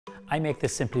I make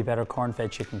this Simply Better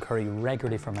corn-fed chicken curry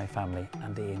regularly for my family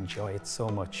and they enjoy it so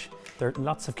much. There are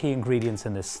lots of key ingredients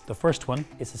in this. The first one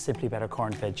is the Simply Better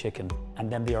corn-fed chicken and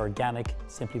then the organic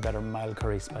Simply Better mild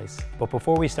curry spice. But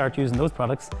before we start using those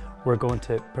products, we're going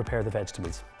to prepare the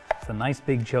vegetables. So nice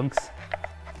big chunks.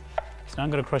 So now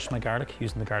I'm going to crush my garlic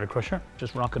using the garlic crusher.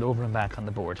 Just rock it over and back on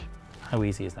the board. How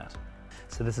easy is that?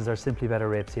 So this is our Simply Better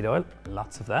rapeseed oil,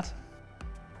 lots of that.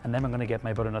 And then I'm going to get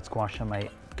my butternut squash and my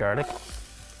garlic.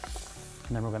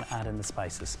 And then we're going to add in the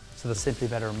spices. So the Simply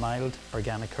Better mild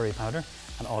organic curry powder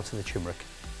and also the turmeric.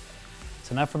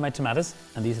 So now for my tomatoes,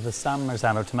 and these are the San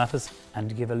Marzano tomatoes, and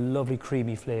to give a lovely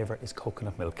creamy flavour is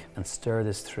coconut milk, and stir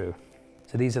this through.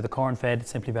 So these are the corn-fed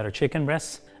Simply Better chicken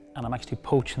breasts, and I'm actually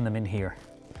poaching them in here.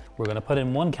 We're going to put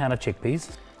in 1 can of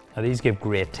chickpeas. Now these give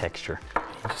great texture.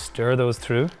 You just stir those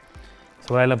through.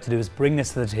 So what I love to do is bring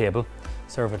this to the table,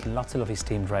 serve it lots of lovely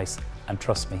steamed rice, and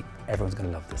trust me, everyone's going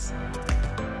to love this.